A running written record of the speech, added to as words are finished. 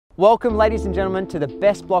Welcome, ladies and gentlemen, to the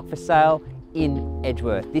best block for sale in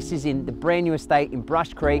Edgeworth. This is in the brand new estate in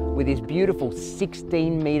Brush Creek with this beautiful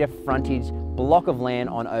 16-metre frontage block of land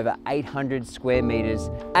on over 800 square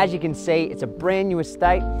metres. As you can see, it's a brand new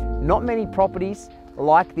estate. Not many properties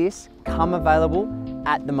like this come available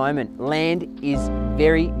at the moment. Land is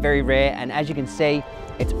very, very rare, and as you can see,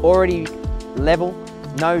 it's already level,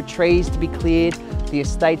 no trees to be cleared. The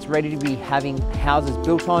estate's ready to be having houses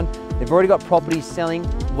built on. They've already got properties selling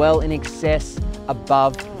well in excess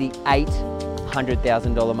above the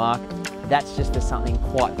 $800,000 mark. That's just for something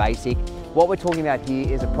quite basic. What we're talking about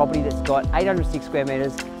here is a property that's got 806 square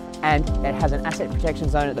metres and it has an asset protection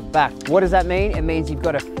zone at the back. What does that mean? It means you've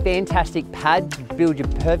got a fantastic pad to build your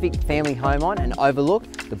perfect family home on and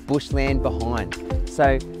overlook the bushland behind.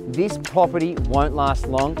 So this property won't last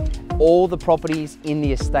long. All the properties in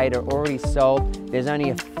the estate are already sold. There's only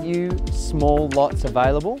a few small lots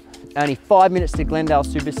available. Only 5 minutes to Glendale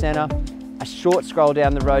Supercentre, a short scroll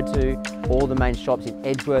down the road to all the main shops in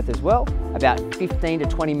Edgeworth as well, about 15 to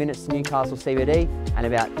 20 minutes to Newcastle CBD, and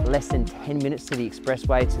about less than 10 minutes to the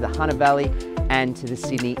expressway, to the Hunter Valley and to the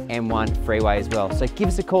Sydney M1 freeway as well. So give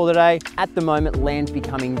us a call today. At the moment, land's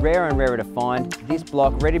becoming rarer and rarer to find. This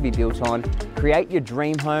block ready to be built on. Create your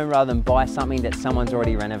dream home rather than buy something that someone's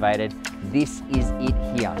already renovated. This is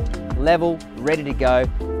it here. Level, ready to go.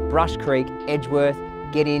 Brush Creek, Edgeworth.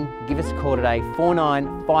 Get in, give us a call today,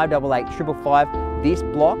 49 588 555. This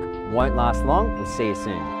block won't last long. We'll see you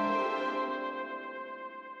soon.